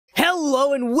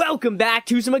Hello and welcome back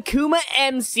to some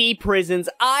AkumaMC Prisons.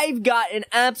 I've got an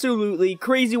absolutely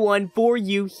crazy one for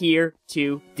you here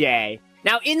today.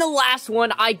 Now, in the last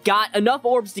one, I got enough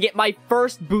orbs to get my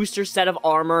first booster set of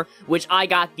armor, which I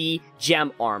got the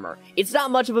gem armor. It's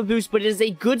not much of a boost, but it is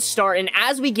a good start, and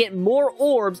as we get more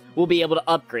orbs, we'll be able to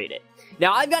upgrade it.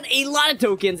 Now, I've got a lot of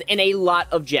tokens and a lot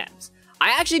of gems.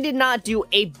 I actually did not do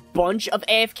a bunch of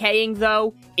AFKing,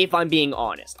 though, if I'm being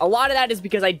honest. A lot of that is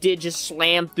because I did just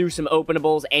slam through some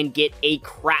openables and get a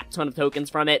crap ton of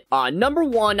tokens from it. Number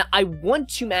one, I want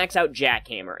to max out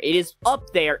Jackhammer. It is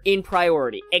up there in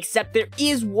priority, except there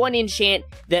is one enchant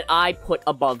that I put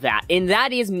above that, and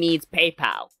that is Mead's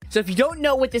PayPal. So if you don't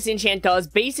know what this enchant does,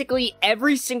 basically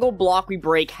every single block we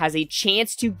break has a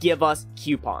chance to give us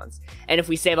coupons. And if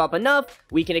we save up enough,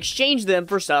 we can exchange them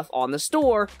for stuff on the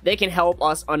store that can help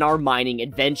us on our mining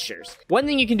adventures. One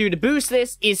thing you can do to boost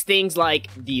this is things like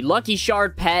the Lucky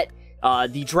Shard pet,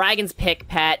 the Dragon's Pick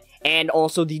pet, and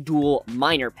also the Dual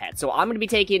Miner pet. So I'm going to be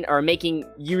taking or making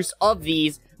use of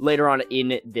these later on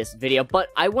in this video, but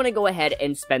I want to go ahead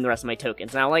and spend the rest of my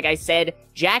tokens. Now, like I said,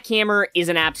 Jackhammer is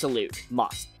an absolute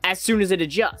must. As soon as it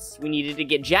adjusts, we needed to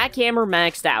get Jackhammer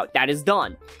maxed out. That is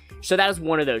done. So that is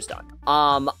one of those done.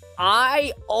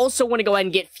 I also want to go ahead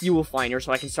and get Fuel Finder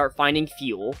so I can start finding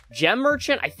fuel. Gem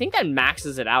Merchant, I think that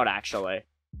maxes it out, actually.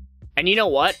 And you know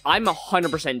what? I'm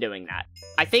 100% doing that.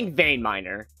 I think Vein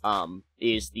Miner,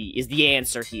 is the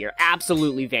answer here.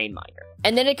 Absolutely Vein Miner.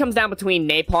 And then it comes down between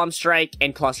Napalm Strike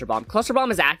and Cluster Bomb. Cluster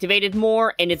Bomb is activated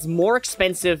more, and it's more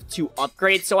expensive to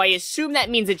upgrade, so I assume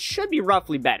that means it should be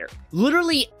roughly better.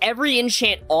 Literally every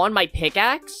enchant on my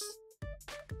pickaxe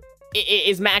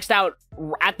is maxed out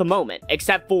at the moment,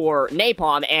 except for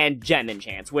Napalm and Gem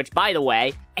enchants, which, by the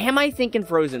way, am I thinking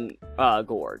Frozen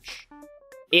Gorge?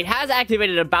 It has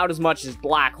activated about as much as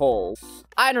Black Hole.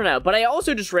 I don't know, but I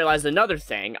also just realized another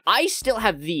thing. I still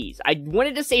have these. I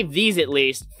wanted to save these at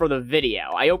least for the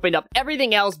video. I opened up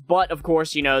everything else but, of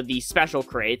course, you know, the special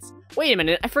crates. Wait a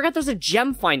minute, I forgot there's a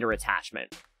Gem Finder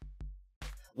attachment.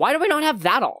 Why do I not have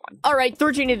that on? Alright,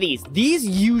 13 of these. These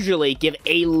usually give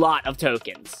a lot of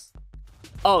tokens.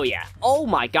 Oh, yeah. Oh,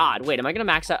 my God. Wait, am I gonna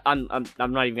max out? I'm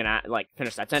not even gonna, like,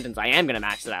 finish that sentence. I am gonna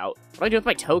max it out. What do I do with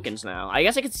my tokens now? I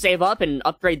guess I could save up and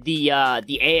upgrade the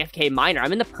AFK miner.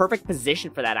 I'm in the perfect position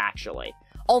for that, actually.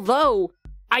 Although,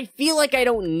 I feel like I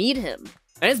don't need him.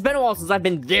 And it's been a while since I've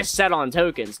been this set on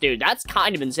tokens, dude. That's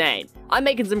kind of insane. I'm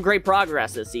making some great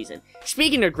progress this season.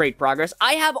 Speaking of great progress,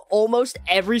 I have almost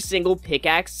every single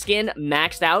pickaxe skin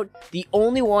maxed out. The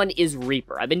only one is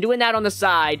Reaper. I've been doing that on the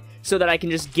side so that I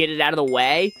can just get it out of the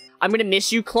way. I'm gonna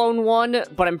miss you, Clone 1,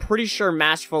 but I'm pretty sure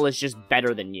Masterful is just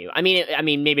better than you. I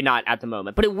mean, maybe not at the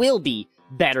moment, but it will be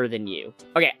better than you.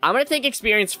 Okay, I'm gonna take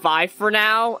Experience 5 for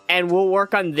now, and we'll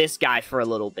work on this guy for a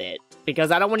little bit,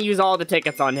 because I don't want to use all the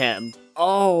tickets on him.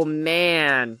 Oh,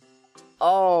 man.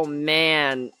 Oh,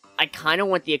 man. I kind of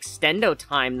want the Extendo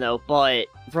time, though, but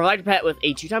provide a pet with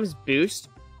a 2x boost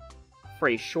for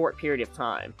a short period of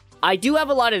time. I do have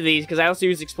a lot of these, because I also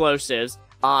use explosives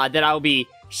that I'll be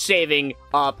saving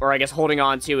up, or I guess holding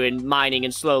on to and mining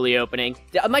and slowly opening.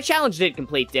 My challenge did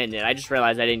complete, didn't it? I just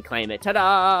realized I didn't claim it.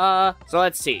 Ta-da! So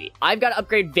let's see. I've got to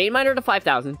upgrade Vein Miner to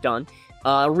 5,000. Done.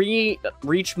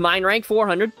 Reach mine rank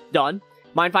 400. Done.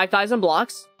 Mine 5,000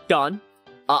 blocks. Done.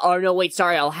 Oh, no, wait,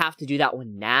 sorry, I'll have to do that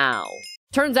one now.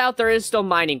 Turns out there is still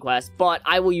mining quests, but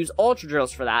I will use Ultra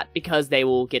Drills for that, because they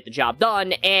will get the job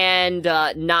done and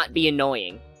not be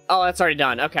annoying. Oh, that's already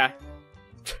done, okay.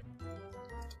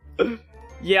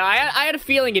 Yeah, I had a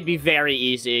feeling it'd be very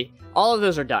easy. All of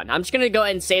those are done. I'm just gonna go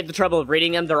ahead and save the trouble of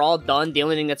reading them. They're all done. The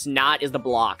only thing that's not is the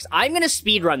blocks. I'm gonna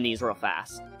speedrun these real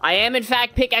fast. I am, in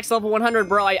fact, pickaxe level 100,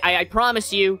 bro. I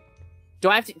promise you. Do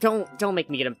I have to? Don't make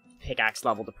me get a pickaxe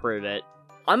level to prove it.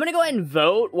 I'm gonna go ahead and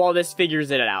vote while this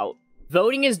figures it out.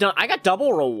 Voting is done. I got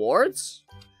double rewards?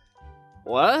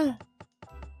 What?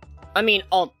 I mean,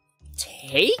 I'll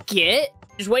take it.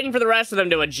 Just waiting for the rest of them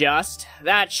to adjust.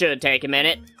 That should take a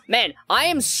minute. Man, I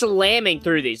am slamming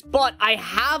through these, but I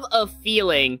have a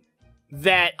feeling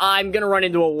that I'm gonna run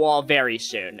into a wall very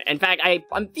soon. In fact,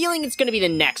 I'm feeling it's gonna be the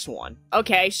next one.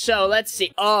 Okay, so let's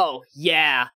see. Oh,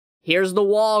 yeah. Here's the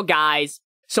wall, guys.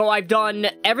 So I've done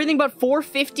everything but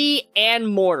 450 and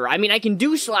mortar. I mean, I can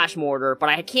do slash mortar, but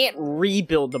I can't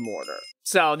rebuild the mortar.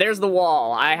 So there's the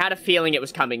wall. I had a feeling it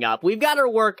was coming up. We've got our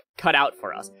work cut out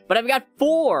for us. But I've got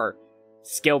 4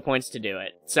 skill points to do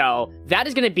it. So that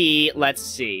is going to be, let's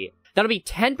see. That'll be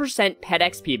 10% pet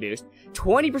XP boost,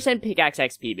 20% pickaxe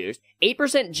XP boost,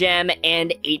 8% gem,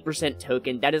 and 8%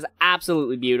 token. That is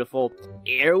absolutely beautiful.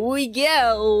 Here we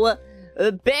go.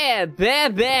 Bam,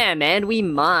 bam, bam, and we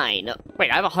mine.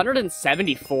 Wait, I have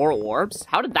 174 orbs?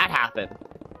 How did that happen?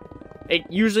 It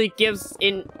usually gives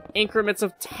in increments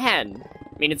of 10.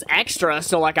 I mean, it's extra,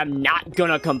 so, like, I'm not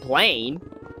gonna complain.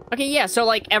 Okay, yeah, so,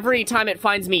 like, every time it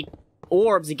finds me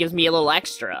orbs, it gives me a little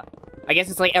extra. I guess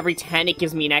it's, like, every 10, it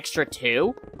gives me an extra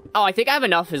 2. Oh, I think I have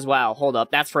enough as well. Hold up,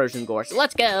 that's Frozen Gorge.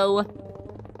 Let's go!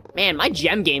 Man, my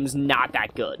gem game's not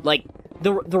that good. Like,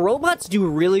 the robots do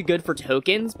really good for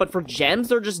tokens, but for gems,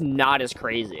 they're just not as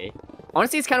crazy.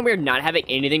 Honestly, it's kind of weird not having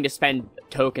anything to spend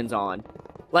tokens on.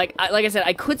 Like I said,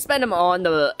 I could spend them on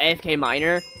the AFK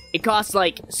miner. It costs,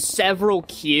 like, several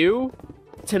Q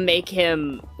to make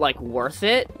him, like, worth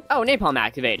it. Oh, napalm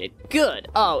activated. Good.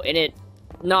 Oh, and it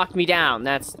knocked me down.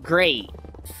 That's great.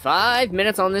 5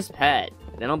 minutes on this pet.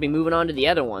 Then I'll be moving on to the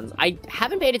other ones. I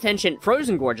haven't paid attention.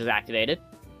 Frozen Gorge is activated.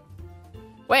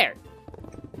 Where?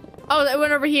 Oh, that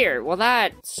went over here. Well,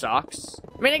 that sucks.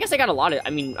 I mean, I guess I got a lot of... I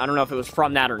mean, I don't know if it was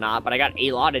from that or not, but I got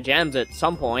a lot of gems at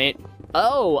some point.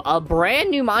 Oh, a brand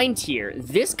new mine tier.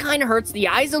 This kind of hurts the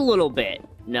eyes a little bit.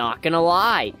 Not gonna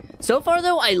lie. So far,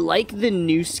 though, I like the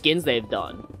new skins they've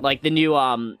done. Like, the new,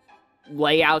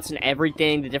 layouts and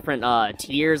everything, the different,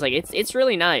 tiers. Like, it's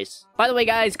really nice. By the way,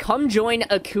 guys, come join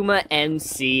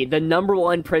AkumaMC, the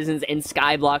 #1 Prisons and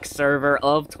Skyblock server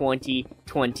of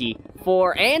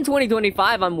 2024 and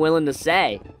 2025, I'm willing to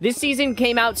say. This season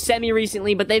came out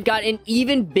semi-recently, but they've got an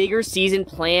even bigger season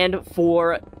planned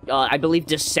for, I believe,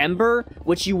 December,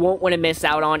 which you won't want to miss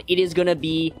out on. It is gonna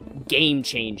be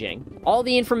game-changing. All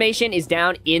the information is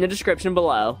down in the description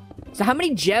below. So how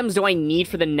many gems do I need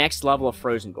for the next level of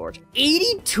Frozen Gorge?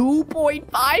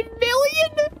 82.5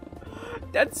 million?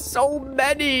 That's so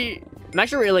many. I'm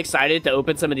actually really excited to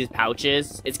open some of these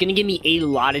pouches. It's gonna give me a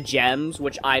lot of gems,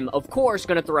 which I'm, of course,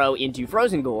 gonna throw into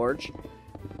Frozen Gorge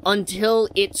until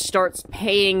it starts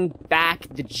paying back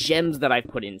the gems that I've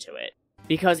put into it.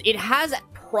 Because it has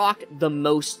procced the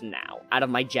most now out of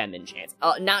my gem enchants,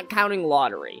 not counting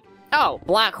lottery. Oh,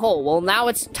 Black Hole. Well, now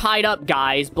it's tied up,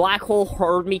 guys. Black Hole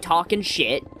heard me talking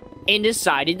shit and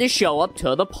decided to show up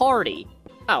to the party.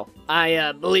 Oh,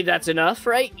 I believe that's enough,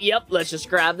 right? Yep, let's just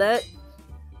grab that.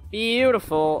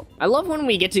 Beautiful. I love when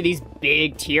we get to these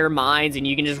big tier mines and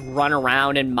you can just run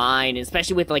around and mine,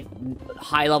 especially with, like,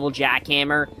 high-level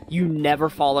jackhammer. You never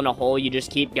fall in a hole, you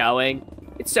just keep going.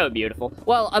 It's so beautiful.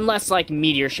 Well, unless, like,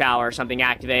 Meteor Shower or something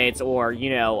activates, or, you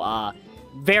know,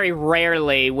 very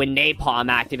rarely when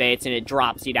napalm activates and it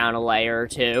drops you down a layer or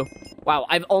two. Wow,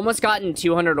 I've almost gotten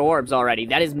 200 orbs already.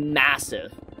 That is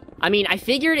massive. I mean, I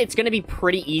figured it's going to be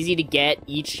pretty easy to get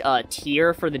each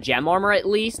tier for the gem armor at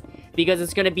least, because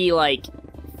it's going to be like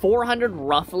 400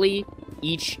 roughly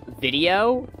each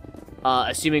video,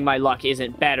 assuming my luck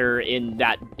isn't better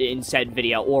in said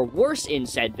video or worse in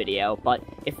said video. But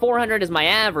if 400 is my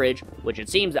average, which it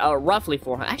seems roughly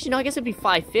 400, actually no, I guess it'd be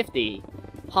 550.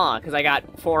 Huh, because I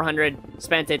got 400,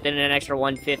 spent it, then an extra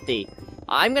 150.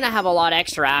 I'm gonna have a lot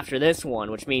extra after this one,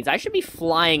 which means I should be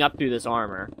flying up through this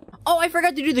armor. Oh, I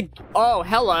forgot to do the... Oh,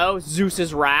 hello,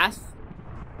 Zeus's Wrath.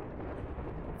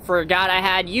 Forgot I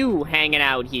had you hanging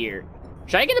out here.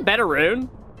 Should I get a better rune?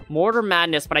 Mortar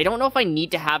Madness, but I don't know if I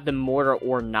need to have the mortar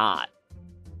or not.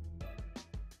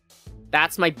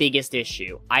 That's my biggest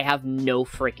issue. I have no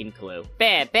freaking clue.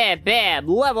 Bam, bam, bam,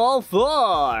 level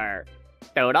 4!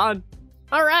 Throw it on.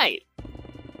 Alright.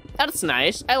 That's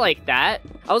nice. I like that.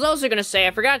 I was also gonna say,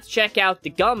 I forgot to check out the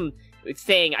gum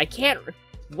thing. I can't...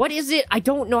 What is it? I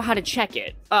don't know how to check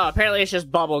it. Oh, apparently it's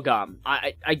just bubble gum.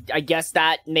 I guess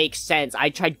that makes sense. I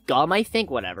tried gum, I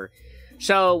think. Whatever.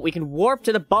 So, we can warp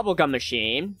to the bubblegum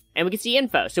machine, and we can see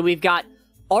info. So, we've got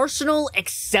Arsenal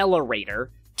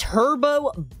Accelerator,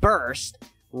 Turbo Burst,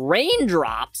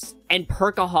 Raindrops, and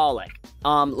Perkaholic.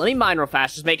 Let me mine real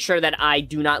fast, just make sure that I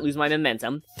do not lose my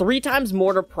momentum. 3 times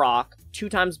Mortar Proc, 2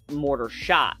 times Mortar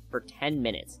Shot for 10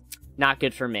 minutes. Not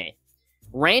good for me.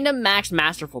 Random Max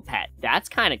Masterful Pet. That's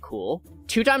kind of cool.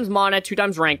 2 times Mana, 2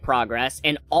 times Rank Progress,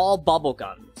 and all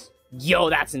Bubblegums. Yo,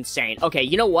 that's insane. Okay,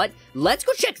 you know what? Let's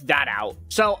go check that out.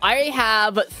 So, I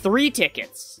have 3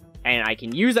 tickets, and I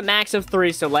can use a max of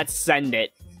 3, so let's send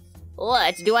it.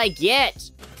 What do I get?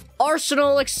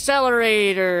 Arsenal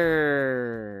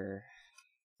Accelerator.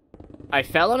 I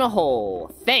fell in a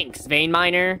hole. Thanks, Vein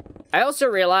Miner. I also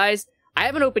realized I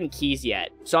haven't opened keys yet,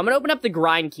 so I'm gonna open up the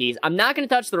grind keys. I'm not gonna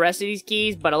touch the rest of these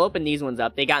keys, but I'll open these ones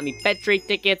up. They got me pet trade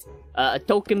tickets, a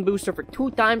token booster for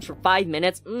 2 times for 5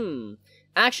 minutes.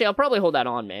 Actually, I'll probably hold that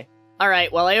on me.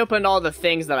 Alright, well, I opened all the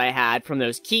things that I had from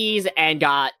those keys and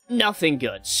got nothing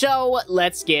good. So,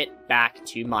 let's get back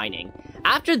to mining.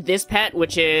 After this pet,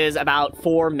 which is about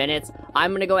 4 minutes,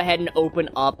 I'm gonna go ahead and open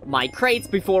up my crates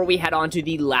before we head on to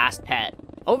the last pet.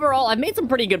 Overall, I've made some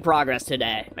pretty good progress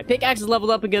today. My pickaxe has leveled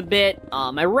up a good bit.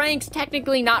 My ranks,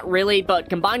 technically not really, but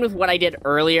combined with what I did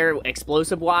earlier,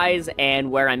 explosive-wise,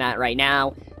 and where I'm at right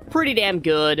now, pretty damn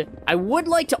good. I would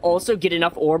like to also get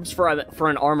enough orbs for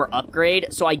an armor upgrade,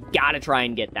 so I gotta try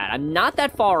and get that. I'm not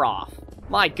that far off.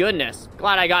 My goodness.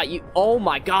 Glad I got you. Oh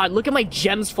my god, look at my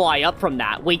gems fly up from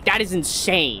that. Wait, that is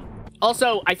insane.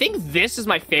 Also, I think this is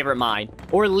my favorite mine,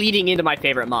 or leading into my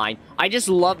favorite mine. I just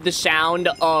love the sound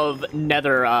of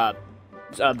nether,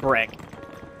 brick.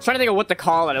 I was trying to think of what to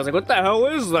call it. I was like, what the hell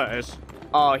is this?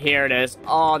 Oh, here it is.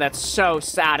 Oh, that's so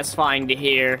satisfying to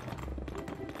hear.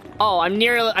 Oh, I'm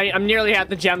nearly at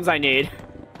the gems I need.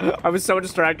 I was so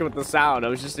distracted with the sound. I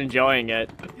was just enjoying it.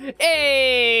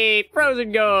 Hey,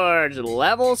 Frozen Gorge,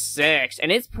 level 6,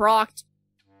 and it's procced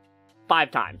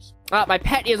 5 times. My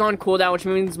pet is on cooldown, which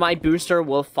means my booster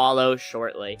will follow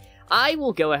shortly. I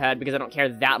will go ahead, because I don't care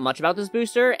that much about this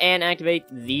booster, and activate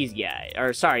these guys.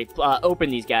 Or, sorry,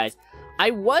 open these guys. I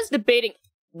was debating...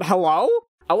 Hello?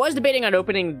 I was debating on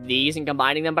opening these and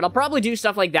combining them, but I'll probably do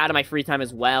stuff like that in my free time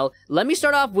as well. Let me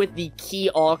start off with the key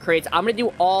all crates. I'm gonna do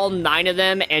all 9 of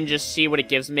them and just see what it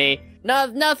gives me.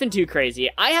 Nothing too crazy.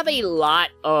 I have a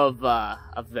lot of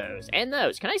those and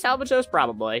those. Can I salvage those?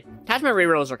 Probably. Attachment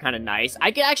rerolls are kind of nice.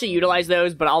 I could actually utilize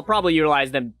those, but I'll probably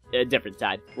utilize them a different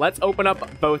time. Let's open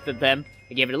up both of them.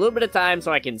 I gave it a little bit of time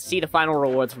so I can see the final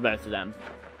rewards for both of them.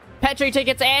 Pet tree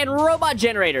tickets and robot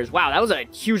generators. Wow, that was a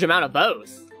huge amount of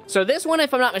both. So this one,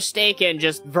 if I'm not mistaken,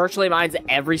 just virtually mines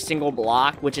every single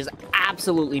block, which is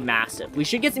absolutely massive. We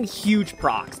should get some huge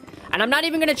procs. And I'm not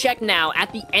even going to check now.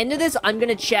 At the end of this, I'm going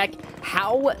to check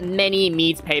how many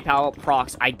Meads PayPal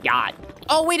procs I got.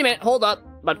 Oh, wait a minute. Hold up.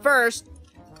 But first,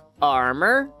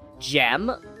 armor,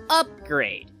 gem,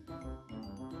 upgrade.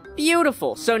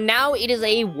 Beautiful. So now it is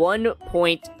a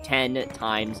 1.10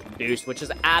 times boost, which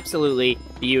is absolutely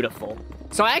beautiful.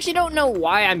 So I actually don't know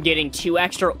why I'm getting 2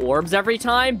 extra orbs every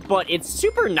time, but it's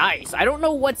super nice. I don't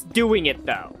know what's doing it,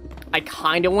 though. I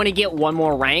kind of want to get 1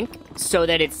 more rank so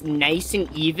that it's nice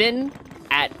and even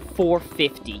at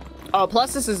 450. Oh,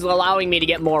 plus this is allowing me to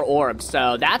get more orbs,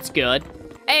 so that's good.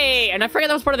 Hey, and I forgot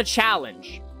that was part of the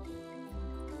challenge.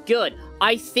 Good.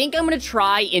 I think I'm going to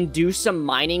try and do some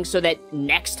mining so that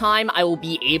next time I will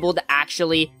be able to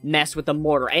actually mess with the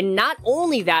mortar. And not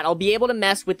only that, I'll be able to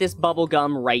mess with this bubble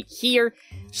gum right here.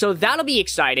 So that'll be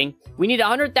exciting. We need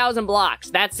 100,000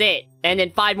 blocks. That's it. And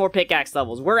then 5 more pickaxe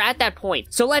levels. We're at that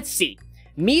point. So let's see.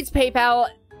 Meads PayPal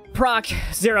proc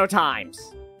 0 times.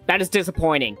 That is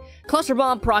disappointing. Cluster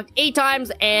Bomb proc 8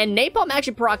 times, and Napalm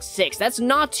actually proc 6. That's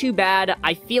not too bad.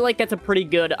 I feel like that's a pretty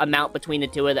good amount between the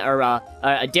two of them, or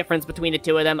a difference between the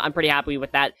two of them. I'm pretty happy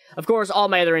with that. Of course, all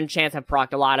my other enchants have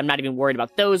procced a lot. I'm not even worried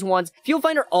about those ones. Fuel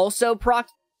Finder also proc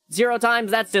 0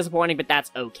 times. That's disappointing, but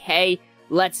that's okay.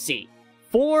 Let's see.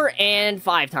 4 and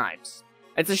 5 times.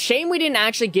 It's a shame we didn't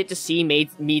actually get to see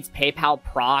Meads PayPal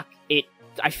proc.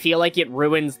 I feel like it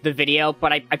ruins the video,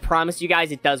 but I promise you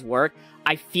guys it does work.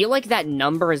 I feel like that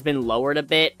number has been lowered a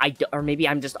bit, or maybe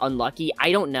I'm just unlucky,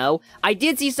 I don't know. I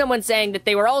did see someone saying that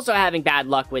they were also having bad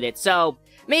luck with it, so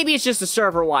maybe it's just a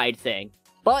server-wide thing.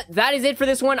 But that is it for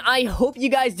this one. I hope you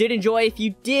guys did enjoy. If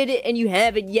you did and you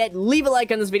haven't yet, leave a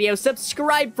like on this video,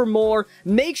 subscribe for more,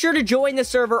 make sure to join the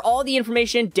server, all the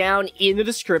information down in the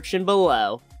description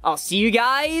below. I'll see you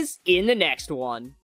guys in the next one.